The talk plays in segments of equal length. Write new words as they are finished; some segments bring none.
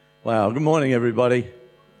Wow, good morning, everybody.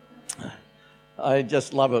 I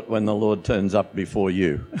just love it when the Lord turns up before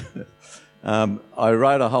you. I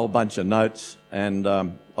wrote a whole bunch of notes, and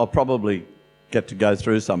I'll probably get to go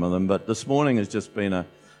through some of them, but this morning has just been an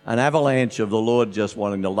avalanche of the Lord just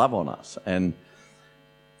wanting to love on us. And,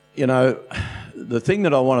 you know, the thing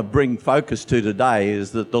that I want to bring focus to today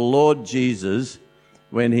is that the Lord Jesus,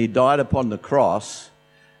 when he died upon the cross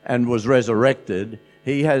and was resurrected,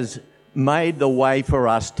 he has made the way for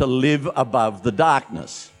us to live above the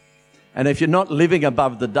darkness. And if you're not living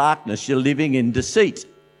above the darkness, you're living in deceit.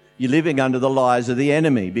 You're living under the lies of the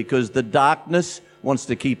enemy, because the darkness wants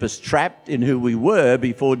to keep us trapped in who we were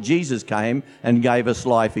before Jesus came and gave us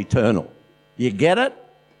life eternal. You get it?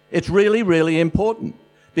 It's really, really important,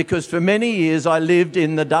 because for many years I lived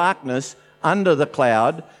in the darkness under the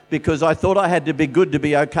cloud because I thought I had to be good to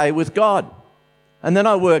be okay with God. And then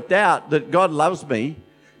I worked out that God loves me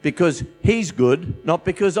because he's good, not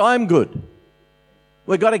because I'm good.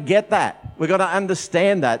 We've got to get that. We've got to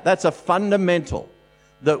understand that. That's a fundamental,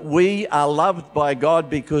 that we are loved by God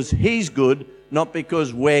because he's good, not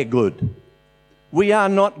because we're good. We are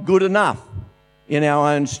not good enough in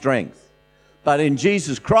our own strength. But in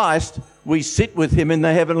Jesus Christ, we sit with him in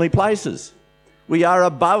the heavenly places. We are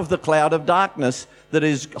above the cloud of darkness that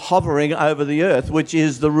is hovering over the earth, which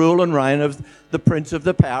is the rule and reign of the prince of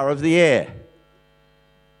the power of the air.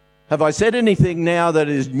 Have I said anything now that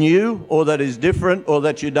is new or that is different or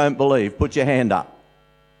that you don't believe? Put your hand up.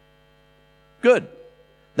 Good.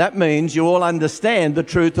 That means you all understand the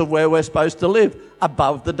truth of where we're supposed to live,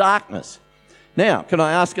 above the darkness. Now, can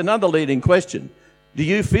I ask another leading question? Do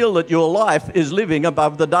you feel that your life is living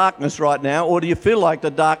above the darkness right now, or do you feel like the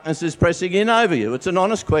darkness is pressing in over you? It's an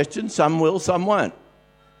honest question. Some will, some won't.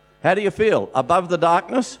 How do you feel? Above the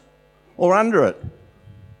darkness or under it?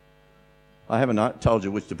 I haven't told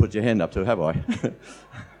you which to put your hand up to, have I?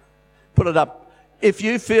 Put it up. If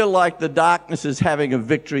you feel like the darkness is having a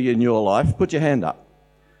victory in your life, put your hand up.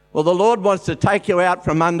 Well, the Lord wants to take you out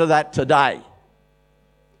from under that today,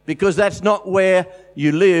 because that's not where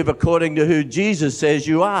you live according to who Jesus says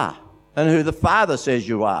you are and who the Father says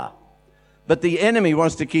you are. But the enemy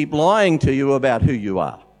wants to keep lying to you about who you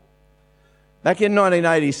are. Back in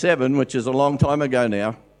 1987, which is a long time ago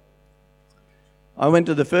now, I went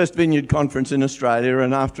to the first Vineyard Conference in Australia,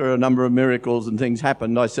 and after a number of miracles and things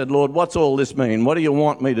happened, I said, Lord, what's all this mean? What do you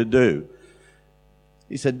want me to do?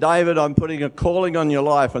 He said, David, I'm putting a calling on your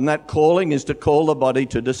life, and that calling is to call the body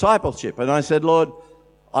to discipleship. And I said, Lord,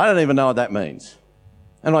 I don't even know what that means.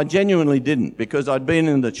 And I genuinely didn't, because I'd been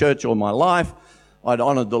in the church all my life. I'd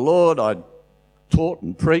honoured the Lord. I'd taught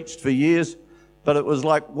and preached for years. But it was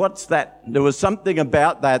like, what's that? There was something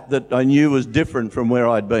about that I knew was different from where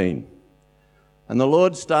I'd been. And the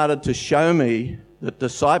Lord started to show me that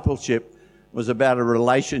discipleship was about a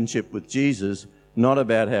relationship with Jesus, not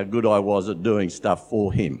about how good I was at doing stuff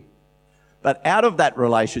for him. But out of that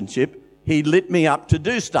relationship, he lit me up to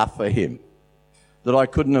do stuff for him that I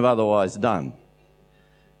couldn't have otherwise done.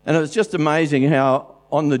 And it was just amazing how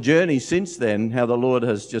on the journey since then, how the Lord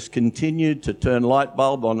has just continued to turn light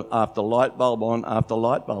bulb on after light bulb on after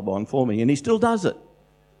light bulb on for me. And he still does it.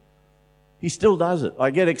 He still does it. I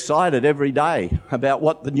get excited every day about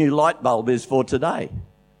what the new light bulb is for today.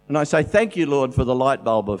 And I say, thank you, Lord, for the light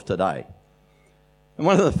bulb of today. And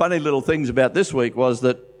one of the funny little things about this week was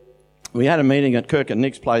that we had a meeting at Kirk and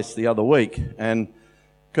Nick's place the other week, and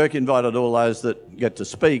Kirk invited all those that get to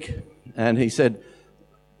speak, and he said,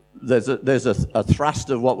 there's a thrust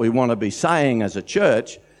of what we want to be saying as a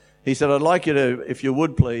church. He said, I'd like you to, if you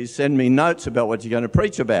would please, send me notes about what you're going to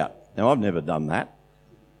preach about. Now, I've never done that.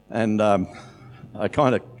 And I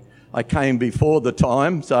came before the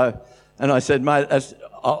time, and I said, mate,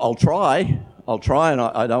 I'll try, and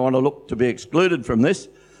I don't want to look to be excluded from this,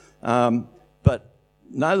 but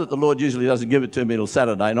know that the Lord usually doesn't give it to me till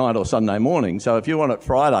Saturday night or Sunday morning, so if you want it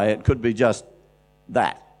Friday, it could be just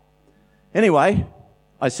that. Anyway,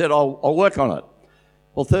 I said, I'll work on it.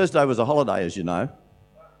 Well, Thursday was a holiday, as you know,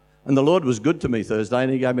 and the Lord was good to me Thursday,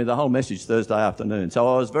 and he gave me the whole message Thursday afternoon. So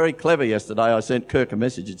I was very clever yesterday. I sent Kirk a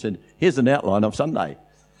message and said, here's an outline of Sunday.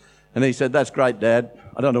 And he said, that's great, Dad.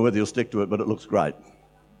 I don't know whether you'll stick to it, but it looks great.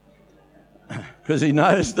 Because he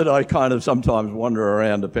knows that I kind of sometimes wander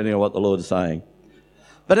around depending on what the Lord is saying.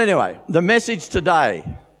 But anyway, the message today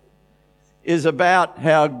is about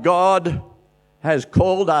how God has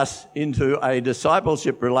called us into a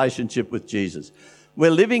discipleship relationship with Jesus.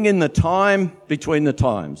 We're living in the time between the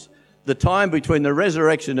times, the time between the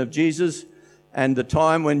resurrection of Jesus and the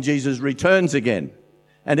time when Jesus returns again.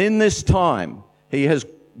 And in this time, he has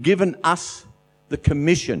given us the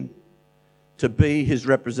commission to be his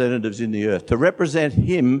representatives in the earth, to represent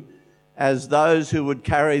him as those who would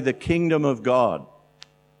carry the kingdom of God,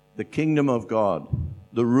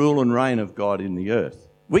 the rule and reign of God in the earth.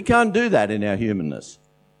 We can't do that in our humanness,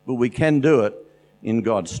 but we can do it in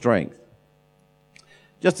God's strength.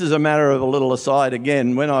 Just as a matter of a little aside,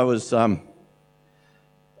 again, when I was... the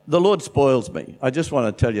Lord spoils me. I just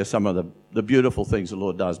want to tell you some of the beautiful things the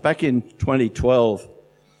Lord does. Back in 2012,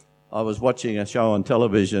 I was watching a show on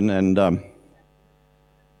television, and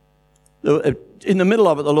in the middle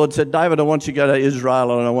of it, the Lord said, "David, I want you to go to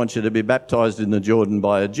Israel and I want you to be baptized in the Jordan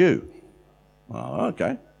by a Jew." Oh,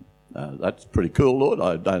 okay. That's pretty cool, Lord.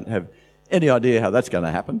 I don't have any idea how that's going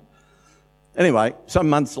to happen. Anyway, some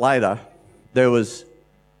months later, there was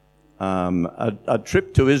a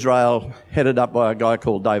trip to Israel headed up by a guy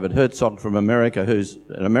called David Herzog from America, who's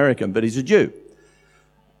an American, but he's a Jew.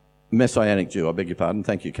 Messianic Jew, I beg your pardon.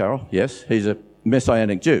 Thank you, Carol. Yes, he's a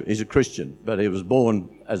Messianic Jew. He's a Christian, but he was born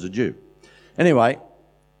as a Jew. Anyway,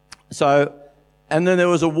 and then there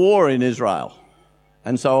was a war in Israel.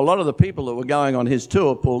 And so a lot of the people that were going on his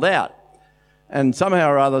tour pulled out. And somehow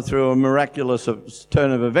or other, through a miraculous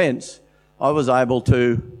turn of events, I was able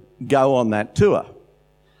to go on that tour.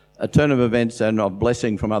 A turn of events and of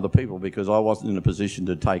blessing from other people, because I wasn't in a position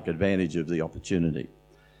to take advantage of the opportunity.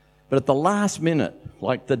 But at the last minute,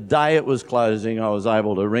 like the day it was closing, I was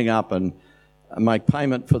able to ring up and make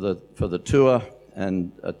payment for the tour,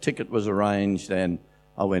 and a ticket was arranged, and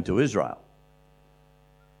I went to Israel.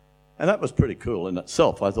 And that was pretty cool in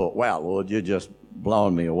itself. I thought, wow, Lord, you're just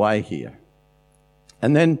blowing me away here.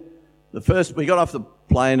 And then we got off the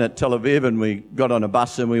plane at Tel Aviv, and we got on a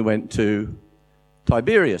bus and we went to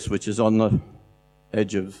Tiberias, which is on the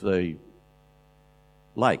edge of the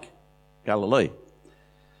lake, Galilee.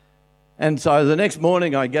 And so the next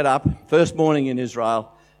morning I get up, first morning in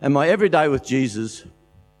Israel, and my everyday with Jesus,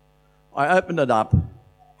 I opened it up,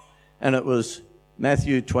 and it was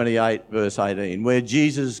Matthew 28, verse 18, where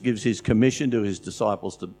Jesus gives his commission to his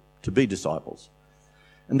disciples to be disciples.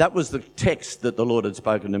 And that was the text that the Lord had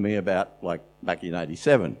spoken to me about, like back in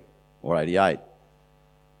 87 or 88.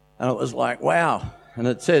 And it was like, wow. And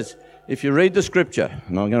it says, if you read the scripture,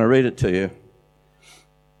 and I'm going to read it to you.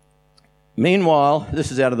 Meanwhile,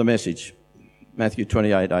 this is out of the Message. Matthew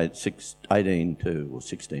 28, 18 to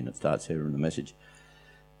 16, it starts here in the Message.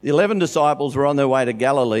 The 11 disciples were on their way to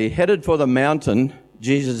Galilee, headed for the mountain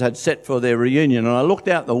Jesus had set for their reunion. And I looked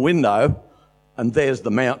out the window, and there's the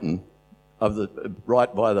mountain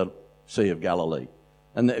right by the Sea of Galilee.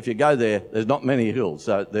 And if you go there, there's not many hills,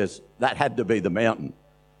 so that had to be the mountain.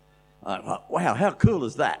 I thought, wow, how cool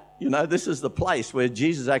is that? You know, this is the place where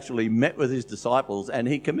Jesus actually met with his disciples and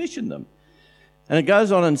he commissioned them. And it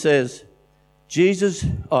goes on and says,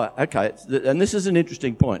 and this is an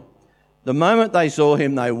interesting point. The moment they saw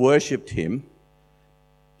him, they worshipped him.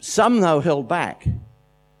 Some, though, held back,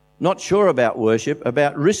 not sure about worship,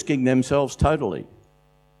 about risking themselves totally.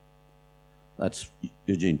 That's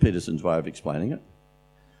Eugene Peterson's way of explaining it.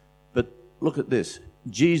 But look at this.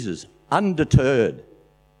 Jesus, undeterred,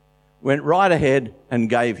 went right ahead and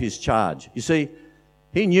gave his charge. You see,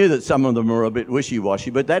 he knew that some of them were a bit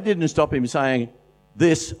wishy-washy, but that didn't stop him saying,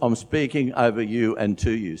 "This I'm speaking over you and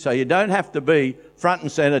to you." So you don't have to be front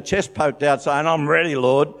and centre, chest poked out, saying, "I'm ready,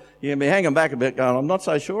 Lord." You can be hanging back a bit going, "I'm not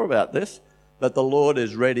so sure about this." But the Lord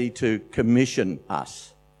is ready to commission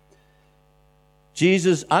us.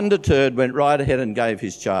 Jesus, undeterred, went right ahead and gave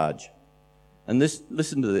his charge. And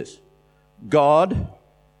listen to this. God,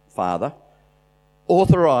 Father,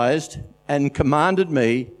 authorized and commanded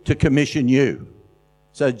me to commission you.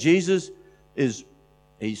 So Jesus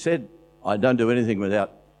he said, "I don't do anything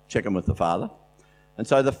without checking with the Father." And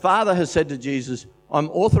so the Father has said to Jesus, "I'm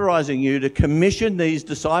authorizing you to commission these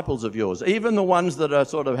disciples of yours, even the ones that are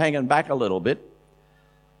sort of hanging back a little bit.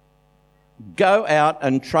 Go out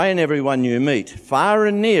and train everyone you meet, far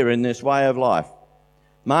and near, in this way of life,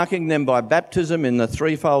 marking them by baptism in the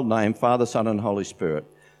threefold name, Father, Son, and Holy Spirit.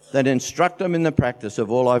 Then instruct them in the practice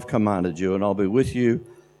of all I've commanded you, and I'll be with you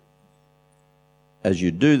as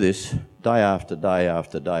you do this day after day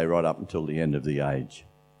after day, right up until the end of the age."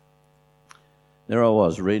 There I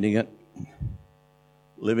was reading it,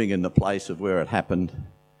 living in the place of where it happened.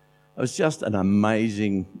 It was just an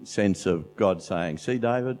amazing sense of God saying, "See,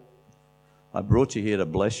 David, I brought you here to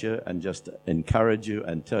bless you and just encourage you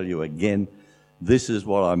and tell you again, this is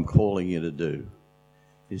what I'm calling you to do,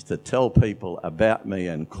 is to tell people about me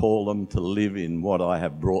and call them to live in what I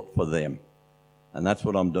have brought for them." And that's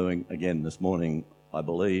what I'm doing again this morning, I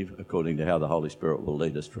believe, according to how the Holy Spirit will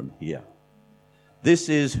lead us from here. This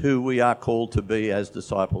is who we are called to be as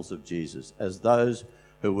disciples of Jesus, as those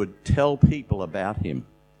who would tell people about him.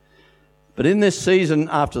 But in this season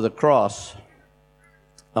after the cross,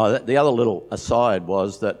 the other little aside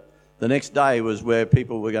was that the next day was where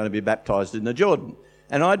people were going to be baptised in the Jordan.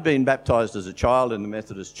 And I'd been baptised as a child in the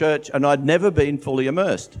Methodist Church, and I'd never been fully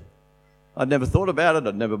immersed. I'd never thought about it.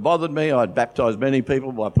 It never bothered me. I'd baptised many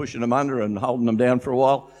people by pushing them under and holding them down for a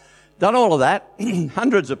while. Done all of that,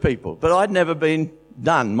 hundreds of people, but I'd never been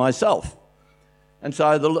done myself. And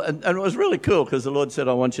so and it was really cool because the Lord said,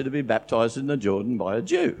 I want you to be baptised in the Jordan by a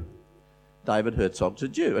Jew. David Herzog's a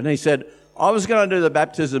Jew. And he said, I was going to do the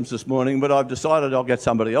baptisms this morning, but I've decided I'll get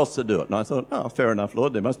somebody else to do it. And I thought, oh, fair enough,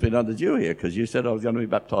 Lord, there must be another Jew here because you said I was going to be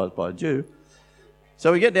baptised by a Jew.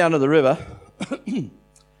 So we get down to the river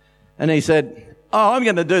and he said, oh, I'm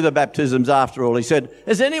going to do the baptisms after all. He said,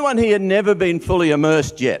 has anyone here never been fully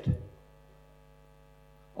immersed yet?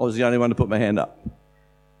 I was the only one to put my hand up.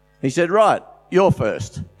 He said, right, you're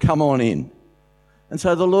first. Come on in. And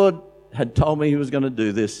so the Lord had told me he was going to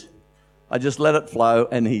do this. I just let it flow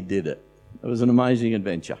and he did it. It was an amazing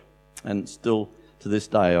adventure. And still to this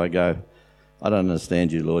day I go, I don't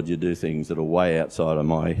understand you, Lord. You do things that are way outside of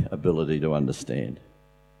my ability to understand.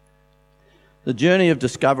 The journey of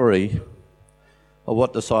discovery of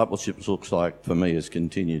what discipleship looks like for me has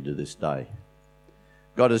continued to this day.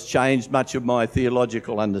 God has changed much of my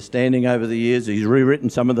theological understanding over the years. He's rewritten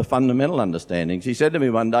some of the fundamental understandings. He said to me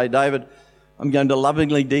one day, David, I'm going to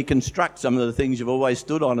lovingly deconstruct some of the things you've always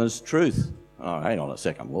stood on as truth. Oh, hang on a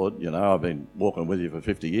second, Lord. You know, I've been walking with you for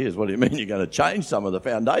 50 years. What do you mean you're going to change some of the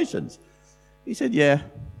foundations? He said, yeah.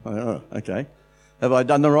 Oh, okay. Have I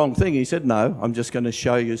done the wrong thing? He said, no. I'm just going to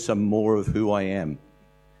show you some more of who I am.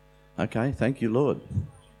 Okay, thank you, Lord.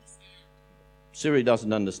 Siri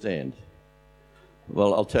doesn't understand.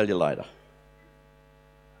 Well, I'll tell you later.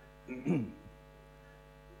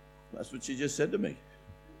 That's what she just said to me.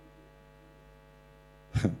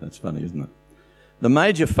 That's funny, isn't it? The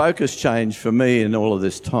major focus change for me in all of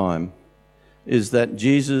this time is that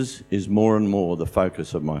Jesus is more and more the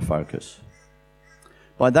focus of my focus.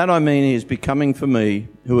 By that I mean he is becoming for me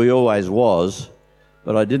who he always was,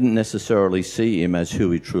 but I didn't necessarily see him as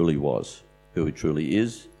who he truly was, who he truly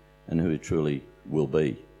is, and who he truly will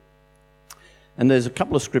be. And there's a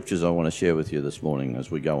couple of scriptures I want to share with you this morning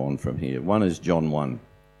as we go on from here. One is John 1.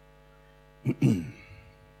 The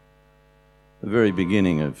very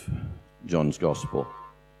beginning of John's Gospel.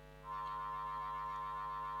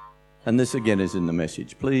 And this again is in the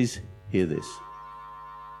Message. Please hear this.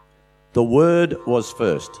 The Word was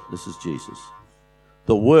first. This is Jesus.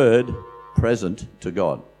 The Word present to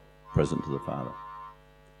God, present to the Father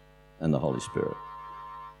and the Holy Spirit.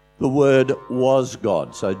 The Word was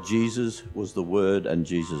God. So Jesus was the Word and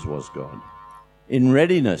Jesus was God. In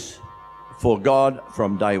readiness for God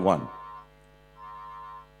from day one.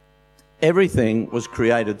 Everything was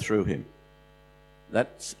created through him.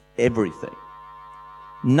 That's everything.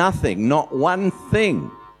 Nothing, not one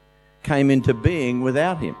thing, came into being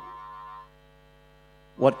without him.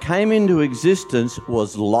 What came into existence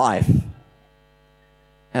was life.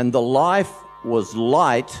 And the life was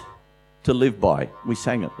light to live by. We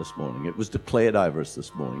sang it this morning. It was declared over us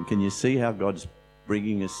this morning. Can you see how God's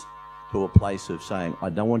bringing us to a place of saying, I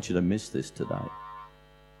don't want you to miss this today.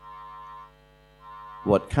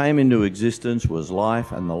 What came into existence was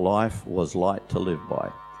life, and the life was light to live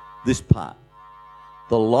by. This part.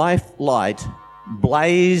 The life light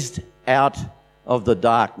blazed out of the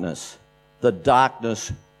darkness. The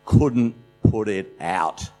darkness couldn't put it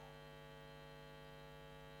out.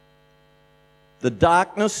 The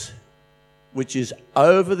darkness, which is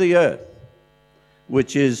over the earth,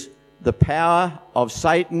 which is the power of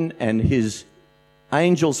Satan and his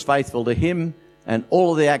angels faithful to him, and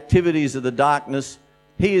all of the activities of the darkness.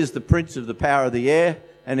 He is the prince of the power of the air,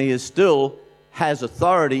 and he is still has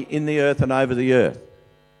authority in the earth and over the earth.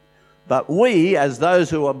 But we, as those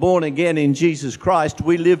who are born again in Jesus Christ,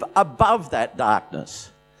 we live above that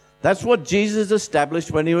darkness. That's what Jesus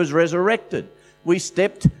established when he was resurrected. We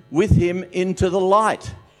stepped with him into the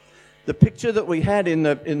light. The picture that we had in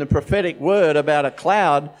the prophetic word about a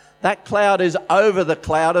cloud, that cloud is over the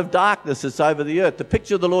cloud of darkness that's over the earth. The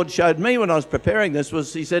picture the Lord showed me when I was preparing this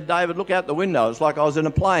was, he said, David, look out the window. It's like I was in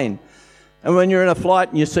a plane. And when you're in a flight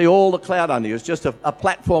and you see all the cloud under you, it's just a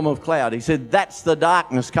platform of cloud. He said, that's the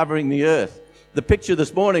darkness covering the earth. The picture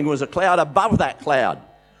this morning was a cloud above that cloud.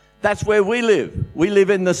 That's where we live. We live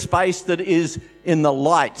in the space that is in the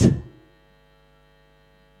light.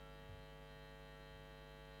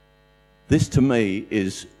 This to me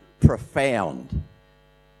is profound.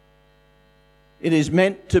 It is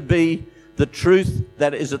meant to be the truth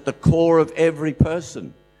that is at the core of every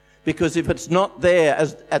person. Because if it's not there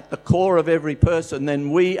as at the core of every person,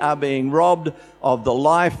 then we are being robbed of the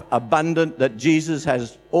life abundant that Jesus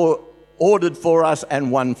has ordered for us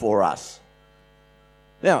and won for us.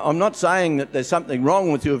 Now, I'm not saying that there's something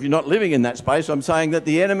wrong with you if you're not living in that space. I'm saying that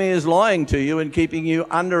the enemy is lying to you and keeping you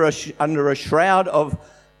under a shroud of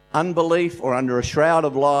unbelief or under a shroud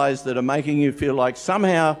of lies that are making you feel like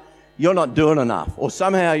somehow you're not doing enough, or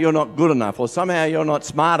somehow you're not good enough, or somehow you're not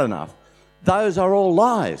smart enough. Those are all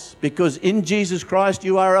lies, because in Jesus Christ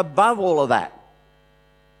you are above all of that.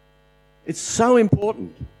 It's so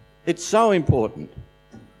important. It's so important.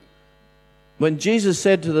 When Jesus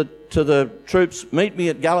said to the troops, meet me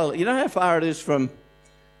at Galilee, you know how far it is from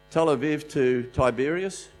Tel Aviv to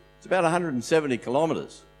Tiberias? It's about 170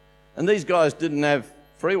 kilometres. And these guys didn't have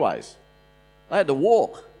freeways. They had to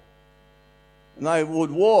walk. And they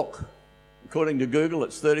would walk. According to Google,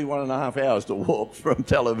 it's 31 and a half hours to walk from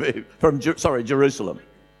Jerusalem.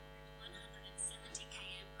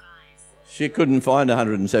 She couldn't find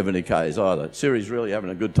 170 Ks either. Siri's really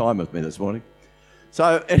having a good time with me this morning.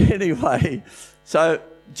 So anyway,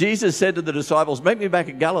 Jesus said to the disciples, meet me back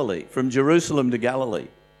at Galilee, from Jerusalem to Galilee.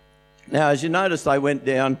 Now, as you notice, they went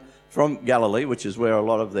down from Galilee, which is where a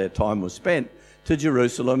lot of their time was spent, to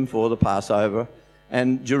Jerusalem for the Passover.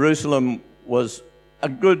 And Jerusalem was a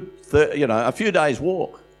good, a few days'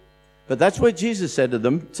 walk. But that's where Jesus said to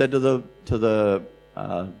them, said to the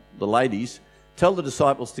ladies, tell the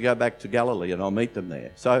disciples to go back to Galilee and I'll meet them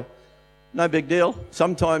there. So, no big deal.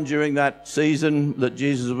 Sometime during that season that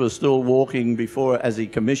Jesus was still walking before, as he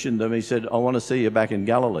commissioned them, he said, I want to see you back in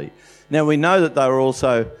Galilee. Now, we know that they were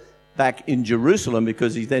also back in Jerusalem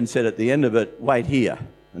because he then said at the end of it, wait here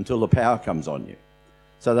until the power comes on you.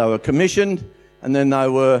 So they were commissioned and then they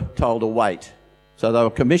were told to wait. So they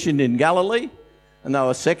were commissioned in Galilee, and there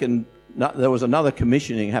was another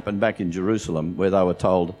commissioning happened back in Jerusalem where they were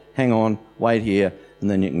told, hang on, wait here, and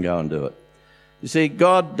then you can go and do it. You see,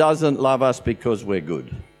 God doesn't love us because we're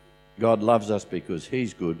good. God loves us because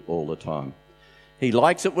he's good all the time. He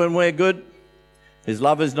likes it when we're good. His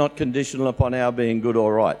love is not conditional upon our being good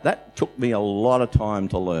or right. That took me a lot of time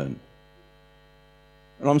to learn.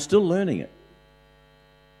 And I'm still learning it.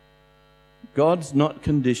 God's not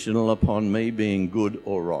conditional upon me being good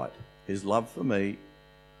or right. His love for me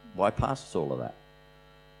bypasses all of that.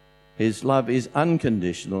 His love is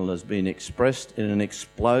unconditional and has been expressed in an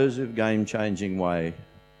explosive, game-changing way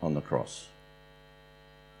on the cross.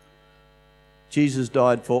 Jesus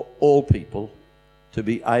died for all people to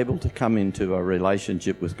be able to come into a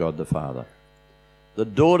relationship with God the Father. The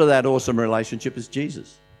door to that awesome relationship is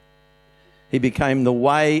Jesus. He became the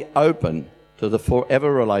way open to the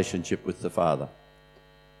forever relationship with the Father.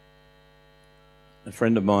 A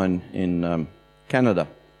friend of mine in Canada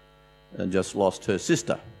just lost her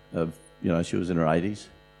sister. She was in her 80s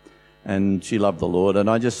and she loved the Lord. And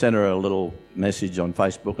I just sent her a little message on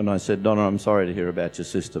Facebook and I said, Donna, I'm sorry to hear about your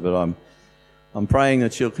sister, but I'm praying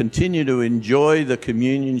that she'll continue to enjoy the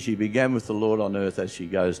communion she began with the Lord on earth as she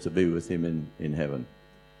goes to be with him in heaven.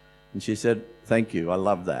 And she said, thank you, I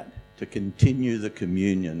love that. To continue the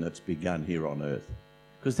communion that's begun here on earth.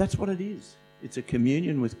 Because that's what it is. It's a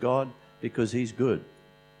communion with God because he's good.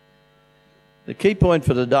 The key point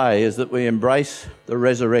for today is that we embrace the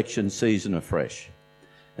resurrection season afresh,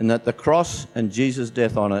 and that the cross and Jesus'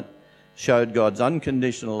 death on it showed God's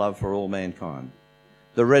unconditional love for all mankind.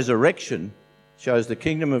 The resurrection shows the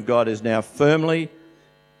kingdom of God is now firmly,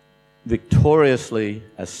 victoriously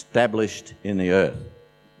established in the earth.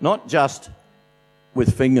 Not just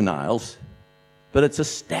with fingernails, but it's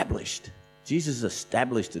established. Jesus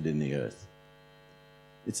established it in the earth.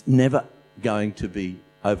 It's never going to be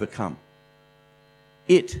overcome.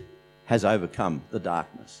 It has overcome the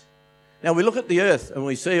darkness. Now we look at the earth and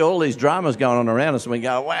we see all these dramas going on around us and we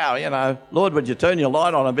go, wow, Lord, would you turn your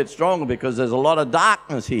light on a bit stronger because there's a lot of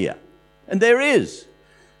darkness here. And there is.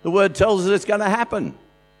 The word tells us it's going to happen.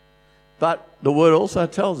 But the word also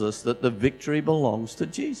tells us that the victory belongs to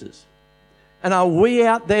Jesus. And are we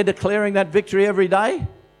out there declaring that victory every day?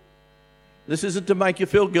 This isn't to make you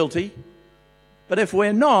feel guilty. But if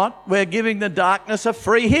we're not, we're giving the darkness a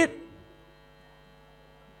free hit.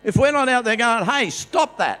 If we're not out there going, hey,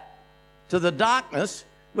 stop that to the darkness,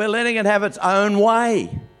 we're letting it have its own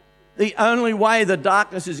way. The only way the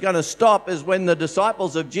darkness is going to stop is when the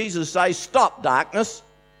disciples of Jesus say, stop, darkness.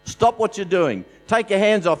 Stop what you're doing. Take your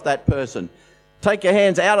hands off that person. Take your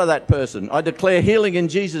hands out of that person. I declare healing in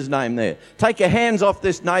Jesus' name there. Take your hands off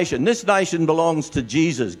this nation. This nation belongs to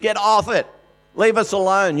Jesus. Get off it. Leave us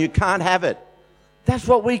alone. You can't have it. That's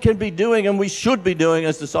what we can be doing and we should be doing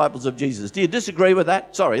as disciples of Jesus. Do you disagree with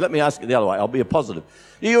that? Sorry, let me ask it the other way. I'll be a positive.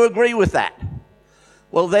 Do you agree with that?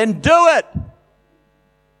 Well, then do it.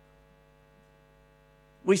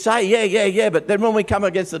 We say, yeah, but then when we come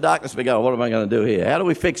against the darkness, we go, what am I going to do here? How do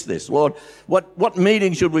we fix this? Lord, what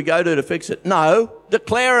meeting should we go to fix it? No,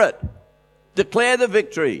 declare it. Declare the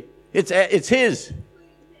victory. It's His.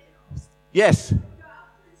 Yes.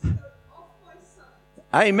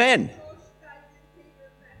 Amen.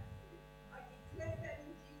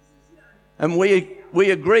 And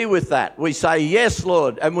we agree with that. We say, yes,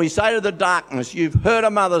 Lord. And we say to the darkness, you've hurt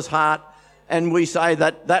a mother's heart. And we say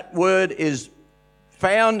that word is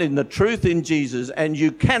found in the truth in Jesus, and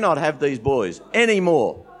you cannot have these boys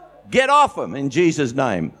anymore. Get off them in Jesus'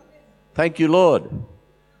 name. Thank you, Lord.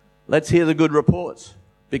 Let's hear the good reports,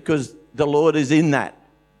 because the Lord is in that.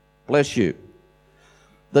 Bless you.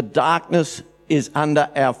 The darkness is under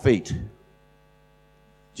our feet. Did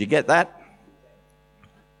you get that?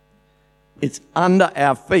 It's under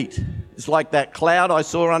our feet. It's like that cloud I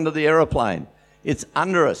saw under the aeroplane. It's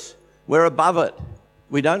under us. We're above it.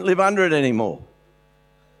 We don't live under it anymore.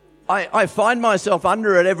 I find myself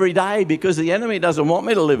under it every day because the enemy doesn't want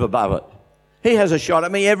me to live above it. He has a shot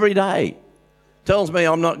at me every day. Tells me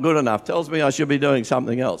I'm not good enough. Tells me I should be doing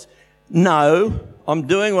something else. No, I'm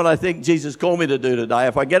doing what I think Jesus called me to do today.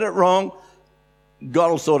 If I get it wrong, God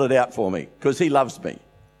will sort it out for me because He loves me.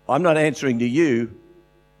 I'm not answering to you,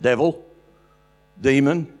 devil,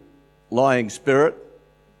 demon, lying spirit,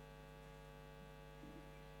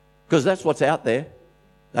 because that's what's out there.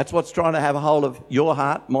 That's what's trying to have a hold of your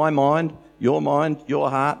heart, my mind, your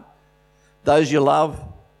heart, those you love,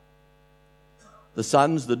 the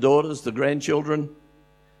sons, the daughters, the grandchildren.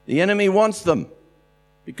 The enemy wants them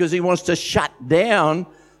because he wants to shut down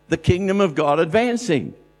the kingdom of God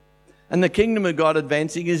advancing. And the kingdom of God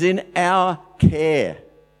advancing is in our care,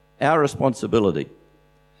 our responsibility.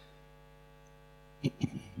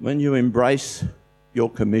 When you embrace your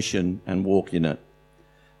commission and walk in it,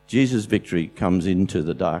 Jesus' victory comes into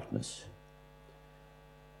the darkness.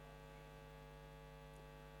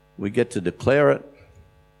 We get to declare it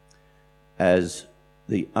as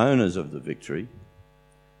the owners of the victory,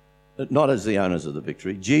 not as the owners of the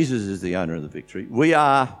victory. Jesus is the owner of the victory. We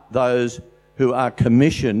are those who are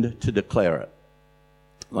commissioned to declare it.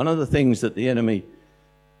 One of the things that the enemy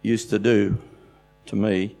used to do to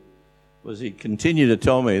me was he'd continue to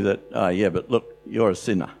tell me that, but look, you're a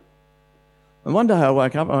sinner. And one day I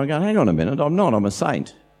woke up and I go, hang on a minute, I'm not, I'm a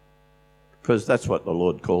saint. Because that's what the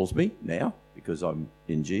Lord calls me now, because I'm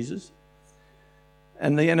in Jesus.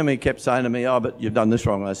 And the enemy kept saying to me, but you've done this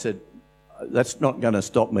wrong. I said, that's not going to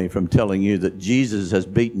stop me from telling you that Jesus has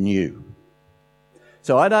beaten you.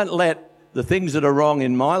 So I don't let the things that are wrong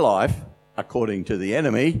in my life, according to the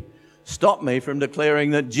enemy, stop me from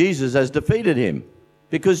declaring that Jesus has defeated him.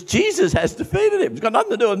 Because Jesus has defeated him. It's got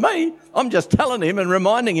nothing to do with me. I'm just telling him and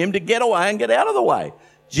reminding him to get away and get out of the way.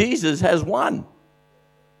 Jesus has won.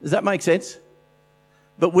 Does that make sense?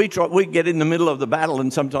 But we get in the middle of the battle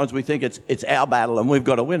and sometimes we think it's our battle and we've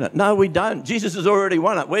got to win it. No, we don't. Jesus has already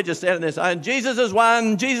won it. We're just standing there saying, Jesus has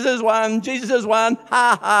won, Jesus has won, Jesus has won,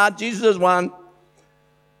 ha ha, Jesus has won.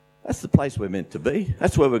 That's the place we're meant to be.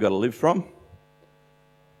 That's where we've got to live from.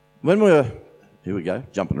 Here we go,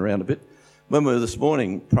 jumping around a bit. When we were this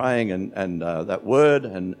morning praying and that word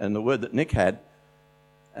and the word that Nick had,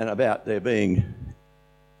 and about there being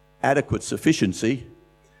adequate sufficiency,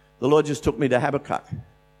 the Lord just took me to Habakkuk.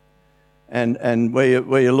 And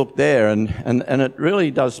where you look there, and it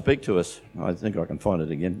really does speak to us. I think I can find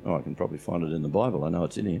it again. I can probably find it in the Bible. I know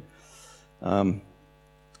it's in here. Probably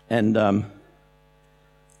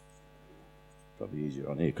easier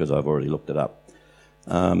on here because I've already looked it up.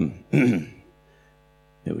 Here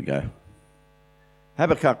we go.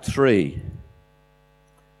 Habakkuk 3,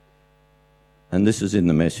 and this is in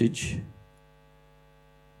the Message.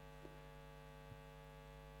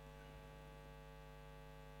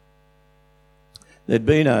 There'd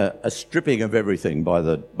been a stripping of everything by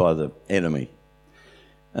the enemy.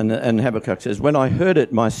 And Habakkuk says, when I heard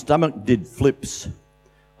it, my stomach did flips.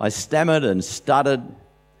 I stammered and stuttered.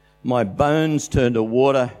 My bones turned to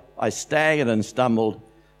water. I staggered and stumbled.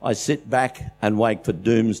 I sit back and wait for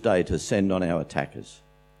doomsday to send on our attackers.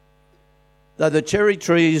 Though the cherry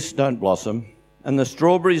trees don't blossom and the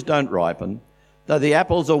strawberries don't ripen, though the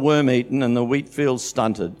apples are worm-eaten and the wheat fields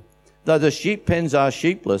stunted, though the sheep pens are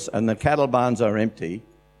sheepless and the cattle barns are empty,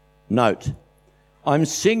 note, I'm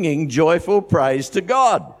singing joyful praise to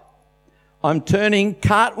God. I'm turning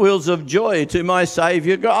cartwheels of joy to my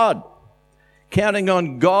Saviour God, counting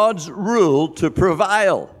on God's rule to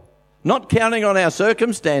prevail. Not counting on our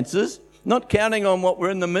circumstances, not counting on what we're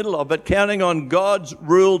in the middle of, but counting on God's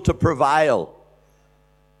rule to prevail.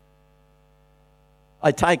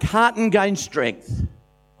 I take heart and gain strength.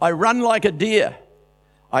 I run like a deer.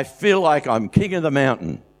 I feel like I'm king of the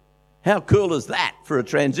mountain. How cool is that for a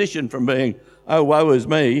transition from being, oh, woe is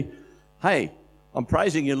me. Hey, I'm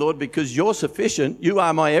praising you, Lord, because you're sufficient. You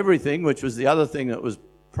are my everything, which was the other thing that was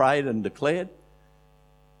prayed and declared.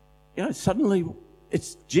 You know, suddenly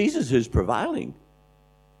it's Jesus who's prevailing.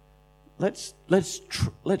 Let's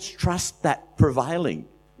trust that prevailing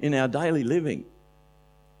in our daily living.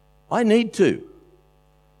 I need to.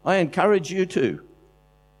 I encourage you to.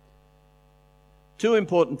 Two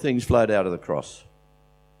important things flowed out of the cross.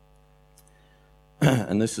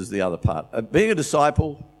 And this is the other part. Being a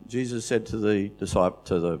disciple, Jesus said to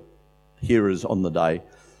the hearers on the day,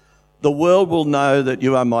 the world will know that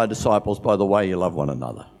you are my disciples by the way you love one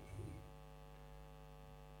another.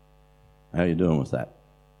 How are you doing with that?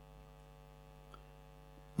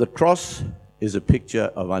 The cross is a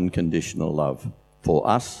picture of unconditional love for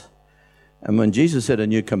us. And when Jesus said, a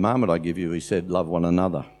new commandment I give you, he said, love one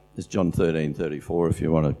another. It's John 13:34, if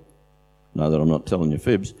you want to know that I'm not telling you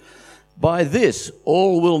fibs. By this,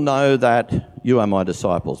 all will know that you are my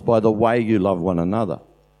disciples, by the way you love one another.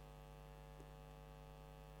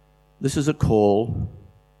 This is a call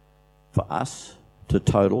for us to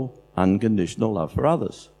total, unconditional love for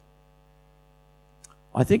others.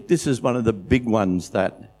 I think this is one of the big ones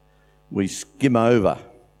that we skim over.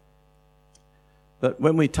 But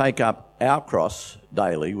when we take up our cross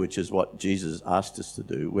daily, which is what Jesus asked us to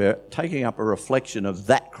do, we're taking up a reflection of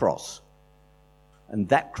that cross. And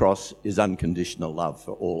that cross is unconditional love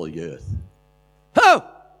for all of the earth. Oh!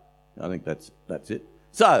 I think that's it.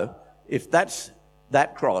 So, if that's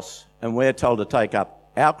that cross, and we're told to take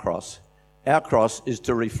up our cross is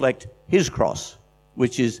to reflect his cross,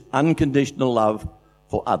 which is unconditional love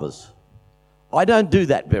for others. I don't do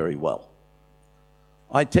that very well.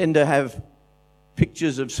 I tend to have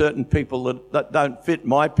pictures of certain people that don't fit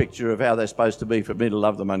my picture of how they're supposed to be for me to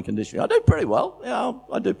love them unconditionally. I do pretty well. Yeah,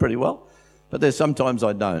 I do pretty well. But there's sometimes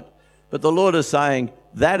I don't. But the Lord is saying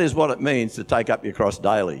that is what it means to take up your cross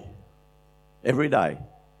daily. Every day.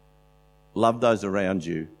 Love those around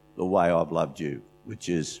you the way I've loved you, which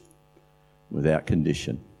is without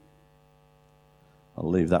condition. I'll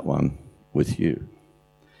leave that one with you.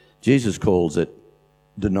 Jesus calls it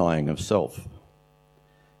denying of self.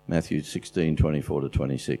 Matthew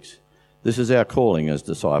 16:24-26. This is our calling as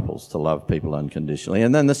disciples, to love people unconditionally.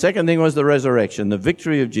 And then the second thing was the resurrection, the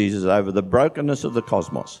victory of Jesus over the brokenness of the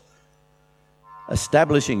cosmos,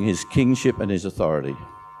 establishing his kingship and his authority.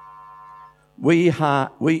 We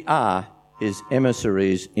are his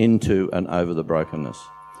emissaries into and over the brokenness.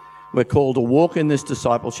 We're called to walk in this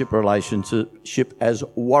discipleship relationship as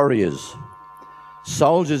warriors,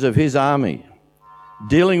 soldiers of his army,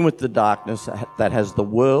 dealing with the darkness that has the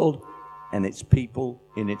world and its people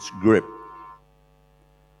in its grip.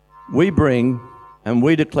 We bring and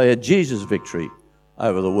we declare Jesus' victory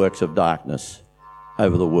over the works of darkness,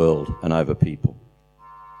 over the world and over people.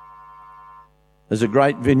 There's a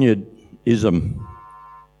great vineyard-ism.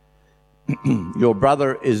 Your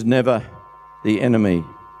brother is never the enemy,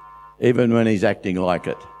 even when he's acting like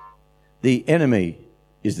it. The enemy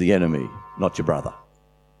is the enemy, not your brother.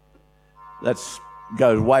 That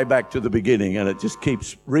goes way back to the beginning, and it just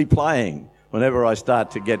keeps replaying. Whenever I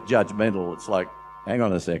start to get judgmental, it's like, hang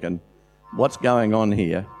on a second, what's going on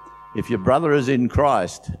here? If your brother is in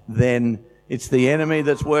Christ, then it's the enemy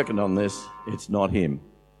that's working on this. It's not him,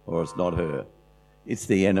 or it's not her. It's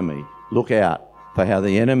the enemy. Look out for how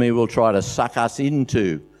the enemy will try to suck us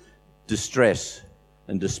into distress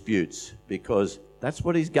and disputes, because that's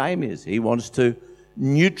what his game is. He wants to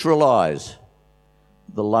neutralize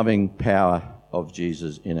the loving power of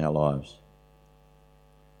Jesus in our lives.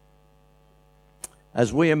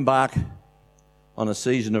 As we embark on a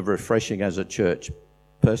season of refreshing as a church,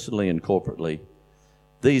 personally and corporately,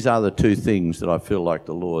 these are the two things that I feel like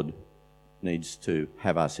the Lord needs to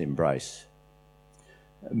have us embrace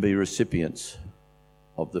and be recipients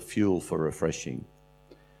of the fuel for refreshing.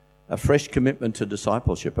 A fresh commitment to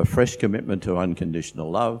discipleship, a fresh commitment to unconditional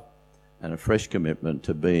love, and a fresh commitment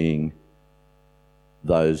to being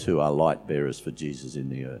those who are light bearers for Jesus in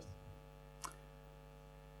the earth.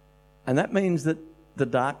 And that means that the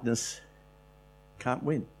darkness can't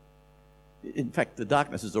win. In fact, the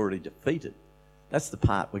darkness is already defeated. That's the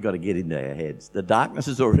part we've got to get into our heads. The darkness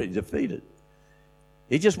is already defeated.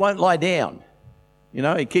 He just won't lie down. You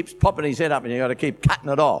know, he keeps popping his head up and you've got to keep cutting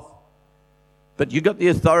it off. But you've got the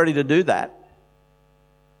authority to do that.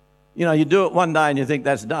 You know, you do it one day and you think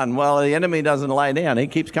that's done. Well, the enemy doesn't lay down. He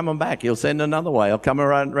keeps coming back. He'll send another way. He'll come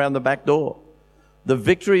around the back door. The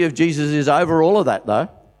victory of Jesus is over all of that, though.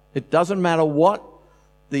 It doesn't matter what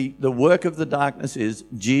the work of the darkness is.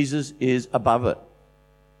 Jesus is above it.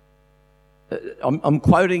 I'm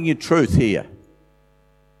quoting you truth here.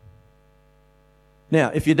 Now,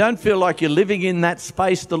 if you don't feel like you're living in that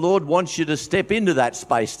space, the Lord wants you to step into that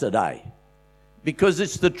space today, because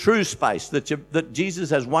it's the true space that Jesus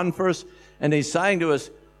has won for us, and he's saying to us,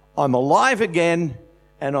 I'm alive again,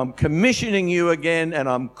 and I'm commissioning you again, and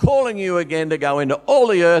I'm calling you again to go into all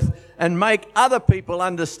the earth and make other people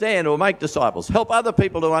understand, or make disciples, help other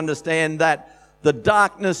people to understand that the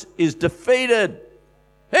darkness is defeated.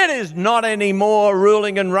 It is not anymore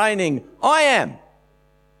ruling and reigning. I am.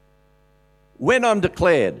 When I'm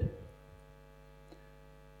declared.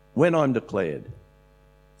 When I'm declared.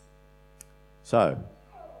 So,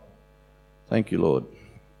 thank you, Lord.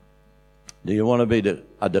 Do you want to be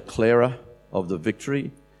a declarer of the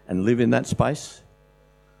victory and live in that space?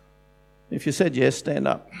 If you said yes, stand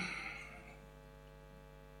up.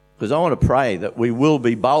 Because I want to pray that we will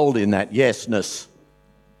be bold in that yesness.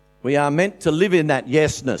 We are meant to live in that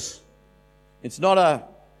yesness. It's not a,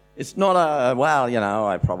 well, you know,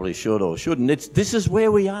 I probably should or shouldn't. This is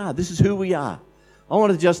where we are. This is who we are. I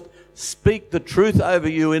want to just speak the truth over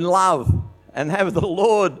you in love and have the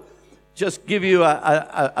Lord just give you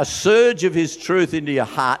a surge of his truth into your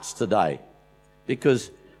hearts today.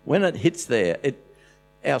 Because when it hits there,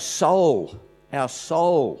 our soul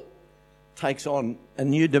takes on a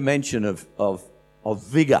new dimension of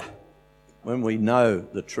vigor when we know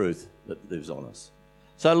the truth that lives on us.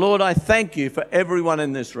 So, Lord, I thank you for everyone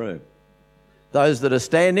in this room, those that are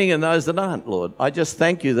standing and those that aren't, Lord. I just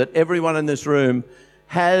thank you that everyone in this room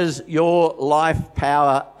has your life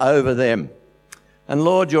power over them. And,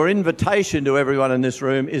 Lord, your invitation to everyone in this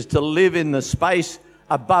room is to live in the space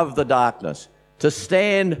above the darkness, to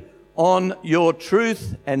stand on your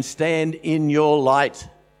truth and stand in your light.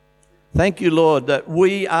 Thank you, Lord, that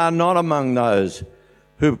we are not among those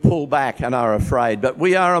who pull back and are afraid, but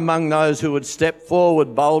we are among those who would step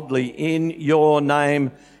forward boldly in your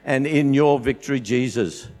name and in your victory,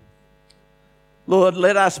 Jesus. Lord,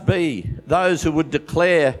 let us be those who would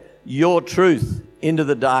declare your truth into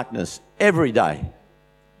the darkness every day.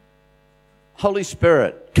 Holy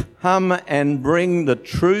Spirit, come and bring the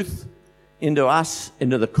truth into us,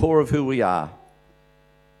 into the core of who we are,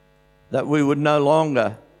 that we would no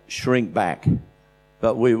longer shrink back,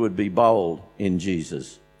 but we would be bold in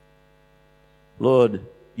Jesus. Lord,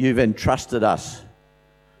 you've entrusted us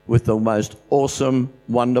with the most awesome,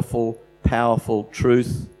 wonderful, powerful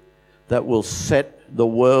truth that will set the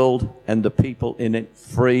world and the people in it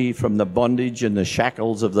free from the bondage and the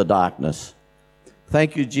shackles of the darkness.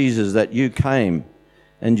 Thank you, Jesus, that you came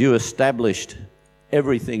and you established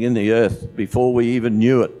everything in the earth before we even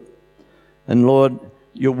knew it. And Lord,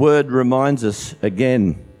 your word reminds us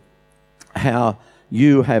again how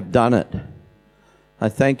you have done it. I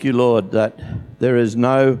thank you, Lord, that there is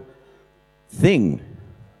no thing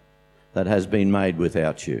that has been made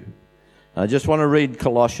without you. I just want to read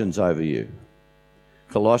Colossians over you.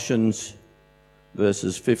 Colossians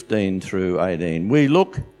verses 15 through 18. We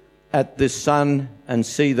look at this Son and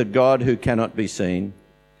see the God who cannot be seen.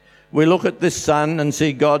 We look at this Son and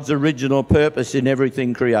see God's original purpose in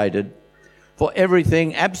everything created. For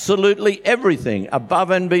everything, absolutely everything,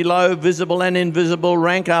 above and below, visible and invisible,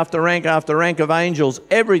 rank after rank after rank of angels,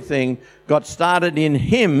 everything got started in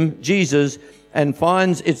him, Jesus, and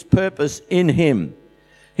finds its purpose in him.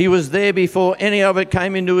 He was there before any of it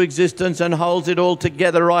came into existence and holds it all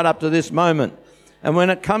together right up to this moment. And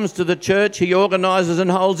when it comes to the church, he organizes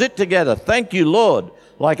and holds it together. Thank you, Lord,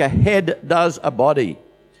 like a head does a body.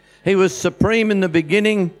 He was supreme in the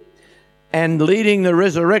beginning, and leading the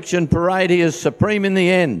resurrection parade, he is supreme in the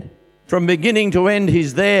end. From beginning to end,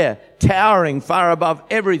 he's there, towering far above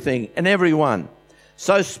everything and everyone.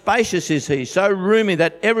 So spacious is he, so roomy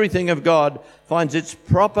that everything of God finds its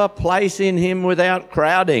proper place in him without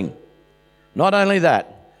crowding. Not only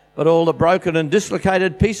that, but all the broken and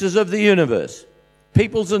dislocated pieces of the universe,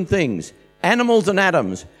 peoples and things, animals and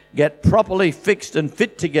atoms, get properly fixed and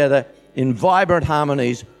fit together in vibrant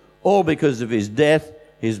harmonies, all because of his death,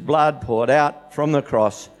 his blood poured out from the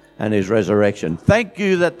cross, and his resurrection. Thank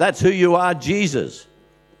you that that's who you are, Jesus.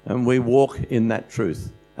 And we walk in that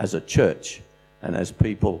truth as a church and as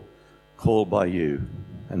people called by you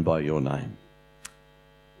and by your name.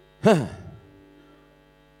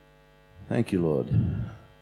 Thank you, Lord.